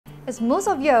As most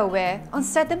of you are aware, on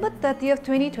September 30th,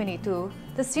 2022,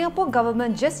 the Singapore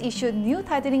government just issued new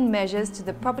tightening measures to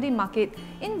the property market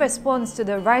in response to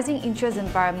the rising interest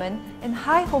environment and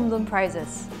high home loan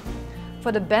prices.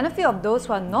 For the benefit of those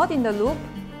who are not in the loop,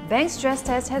 bank stress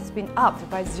test has been upped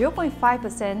by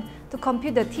 0.5% to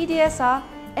compute the TDSR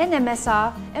and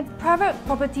MSR, and private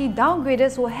property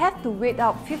downgraders will have to wait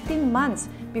out 15 months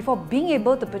before being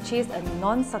able to purchase a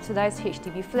non-subsidized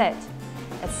HDB flat.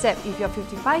 Except if you're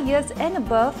 55 years and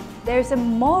above, there is a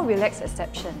more relaxed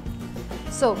exception.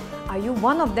 So, are you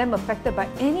one of them affected by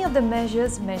any of the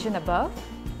measures mentioned above?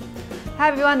 Hi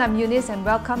everyone, I'm Eunice and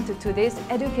welcome to today's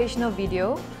educational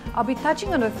video. I'll be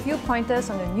touching on a few pointers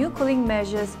on the new cooling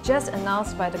measures just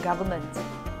announced by the government.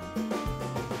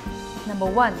 Number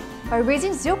 1. By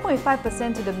raising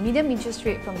 0.5% to the medium interest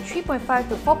rate from 3.5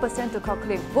 to 4% to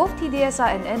calculate both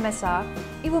TDSR and MSR,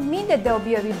 it will mean that there will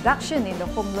be a reduction in the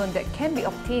home loan that can be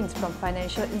obtained from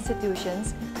financial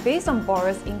institutions based on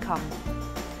borrowers' income.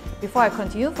 Before I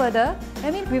continue further,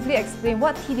 let me briefly explain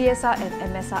what TDSR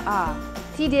and MSR are.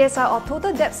 TDSR, or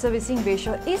Total Debt Servicing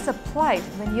Ratio, is applied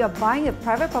when you are buying a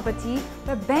private property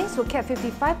where banks will cap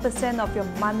 55% of your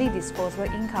monthly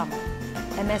disposable income.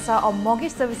 MSR, or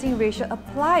Mortgage Servicing Ratio,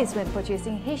 applies when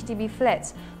purchasing HDB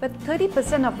flats, where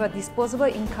 30% of your disposable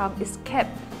income is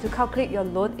capped to calculate your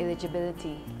loan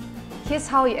eligibility. Here's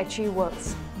how it actually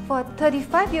works. For a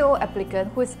 35-year-old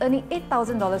applicant who is earning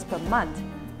 $8,000 per month,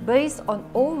 based on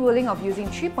old ruling of using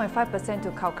 3.5%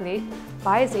 to calculate,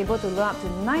 buyer is able to loan up to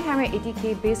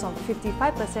 $980K based on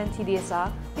 55%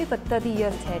 TDSR with a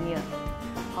 30-year tenure.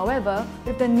 However,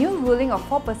 with the new ruling of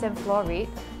 4% floor rate,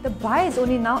 the buyer is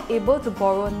only now able to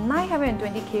borrow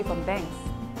 $920K from banks.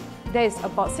 There is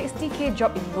about $60K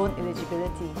drop in loan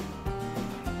eligibility.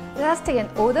 Let us take an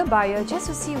older buyer just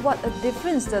to see what a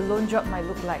difference the loan drop might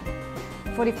look like.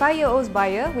 45-year-old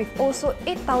buyer with also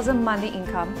 $8,000 monthly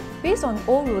income, based on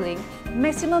old ruling,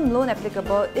 maximum loan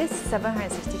applicable is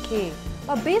 $760K.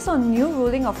 But based on new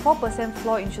ruling of 4%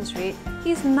 floor interest rate,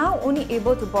 he is now only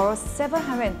able to borrow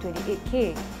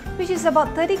 $728K, which is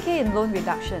about $30K in loan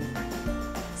reduction.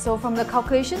 So from the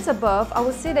calculations above, I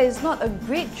would say there is not a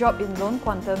great drop in loan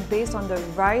quantum based on the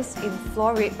rise in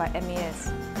floor rate by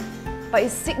MAS. But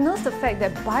it signals the fact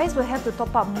that buyers will have to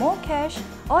top up more cash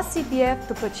or CPF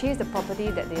to purchase the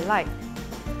property that they like.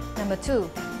 Number 2.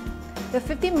 The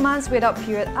 15 months wait-out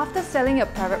period after selling a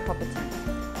private property.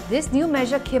 This new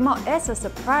measure came out as a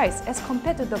surprise as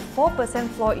compared to the 4%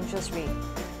 floor interest rate.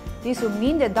 This will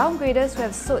mean that downgraders who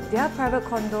have sold their private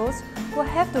condos will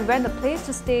have to rent a place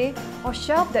to stay or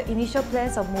shelve their initial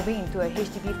plans of moving into a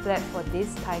HDB flat for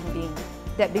this time being.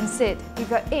 That being said, if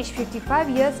you are aged 55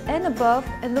 years and above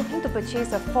and looking to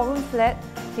purchase a 4-room flat,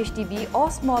 HDB or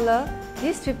smaller,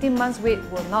 this 15 months wait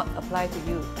will not apply to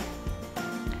you.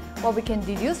 What we can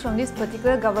deduce from this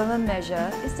particular government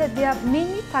measure is that they are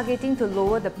mainly targeting to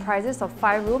lower the prices of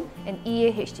 5-room and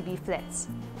EA HDB flats.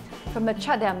 From the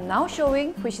chart that I'm now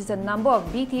showing, which is the number of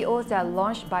BTOs that are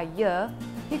launched by year,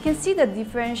 you can see the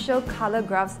differential color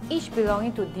graphs each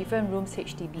belonging to different rooms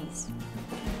HDBs.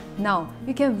 Now,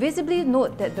 you can visibly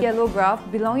note that the yellow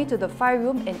graph belonging to the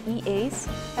 5-room and EAs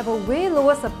have a way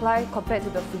lower supply compared to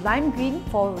the lime green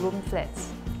 4-room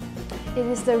flats. It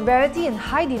is the rarity and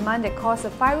high demand that caused the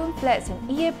 5-room flats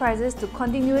and EA prices to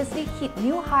continuously hit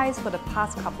new highs for the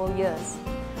past couple years.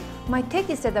 My take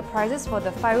is that the prices for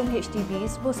the 5-room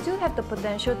HDBs will still have the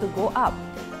potential to go up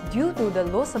due to the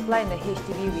low supply in the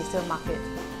HDB resale market.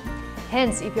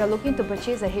 Hence, if you are looking to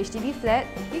purchase a HDB flat,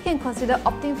 you can consider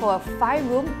opting for a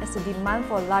 5-room as the demand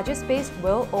for a larger space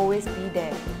will always be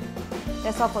there.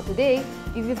 That's all for today.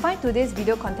 If you find today's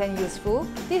video content useful,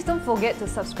 please don't forget to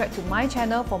subscribe to my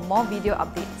channel for more video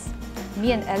updates.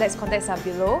 Me and Alex's contacts are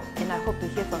below, and I hope to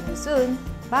hear from you soon.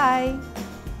 Bye!